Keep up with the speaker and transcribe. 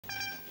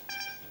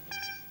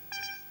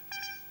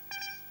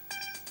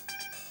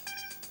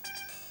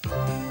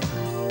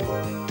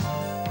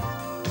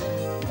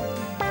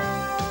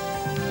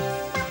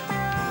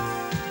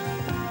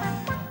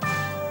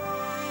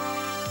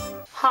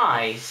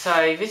Hi,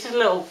 so this is a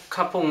little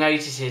couple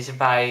notices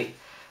about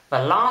the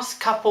last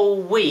couple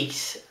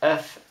weeks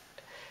of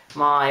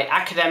my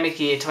academic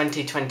year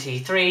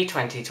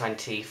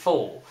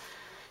 2023-2024.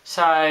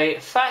 So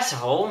first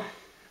of all,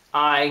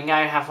 I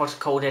now have what's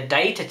called a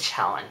data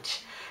challenge.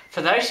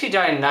 For those who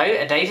don't know,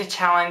 a data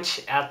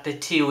challenge at the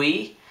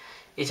TUE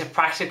is a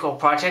practical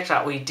project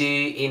that we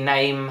do in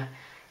name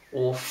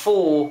or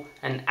for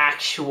an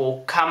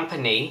actual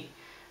company.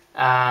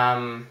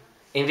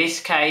 In this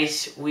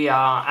case, we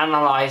are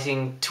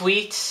analyzing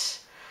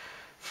tweets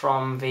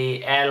from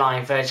the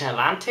airline Virgin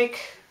Atlantic.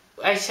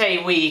 I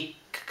say we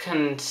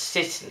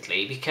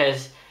consistently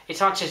because it's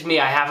not just me.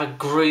 I have a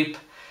group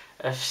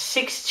of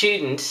 6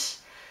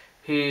 students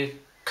who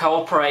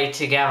cooperate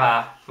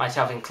together,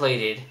 myself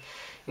included,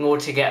 in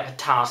order to get the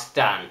task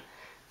done.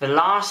 The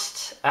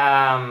last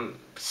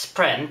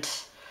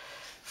sprint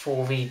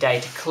for the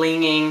data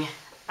cleaning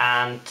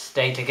and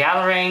data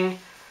gathering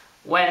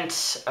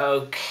went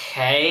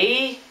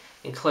okay,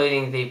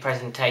 including the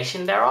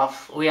presentation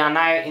thereof. We are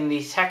now in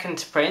the second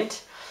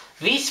sprint.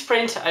 These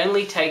sprints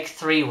only take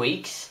 3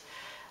 weeks,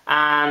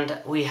 and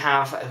we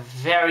have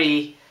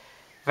very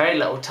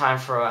little time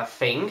for our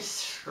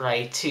things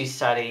related to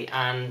study,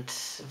 and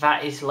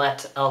that is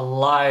let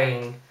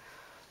alone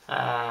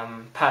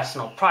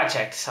personal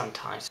projects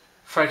sometimes.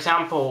 For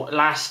example,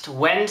 last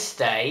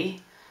Wednesday,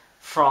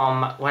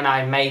 from when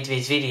I made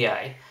this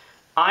video,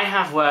 I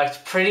have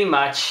worked pretty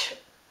much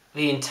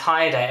the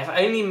entire day.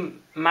 I've only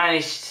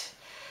managed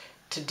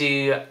to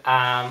do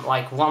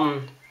like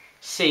one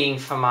scene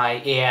for my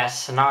EAS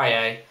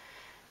scenario,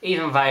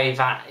 even though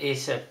that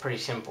is a pretty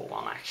simple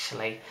one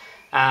actually.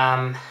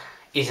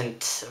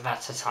 Isn't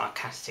that a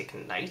sarcastic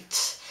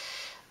note?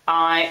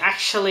 I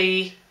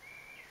actually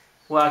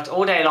worked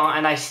all day long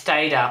and I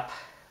stayed up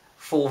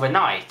for the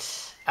night.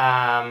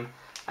 I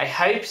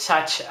hope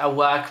such a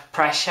work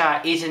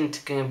pressure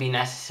isn't going to be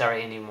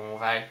necessary anymore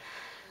though.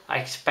 I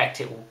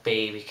expect it will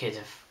be because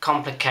of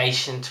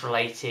complications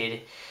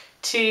related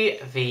to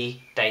the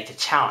data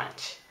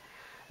challenge.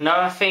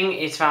 Another thing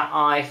is that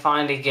I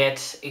finally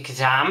get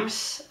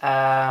exams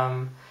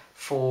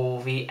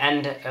for the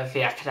end of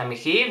the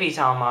academic year. These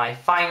are my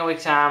final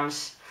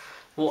exams.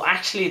 Well,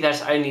 actually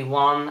there's only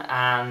one,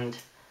 and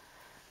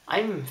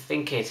I'm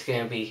thinking it's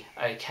going to be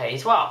okay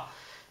as well.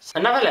 So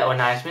another little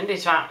announcement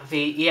is that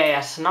the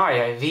EAS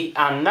scenario, the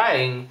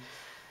unknown,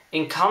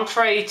 in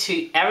contrary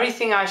to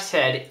everything I've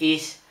said,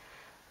 is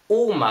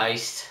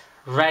almost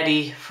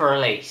ready for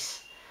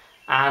release.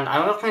 And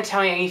I'm not going to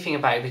tell you anything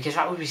about it because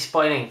that would be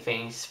spoiling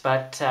things,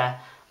 but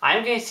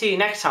I'm going to see you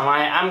next time.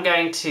 I am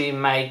going to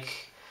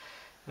make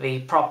the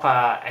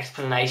proper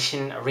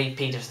explanation, a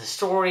repeat of the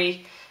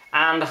story,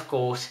 and of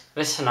course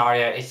the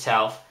scenario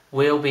itself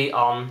will be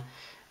on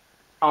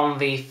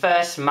the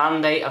first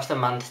Monday of the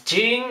month,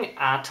 June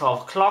at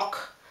 12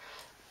 o'clock.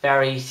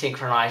 Very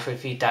synchronized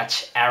with the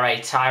Dutch air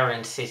raid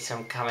siren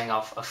system coming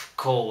off, of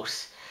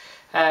course.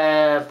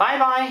 Bye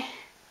bye. I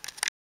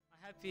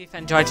hope you've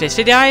enjoyed this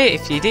video.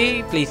 If you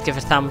do, please give a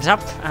thumbs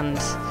up and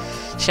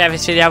share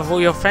this video with all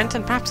your friends,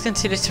 and perhaps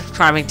consider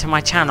subscribing to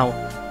my channel.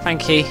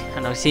 Thank you,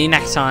 and I'll see you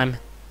next time.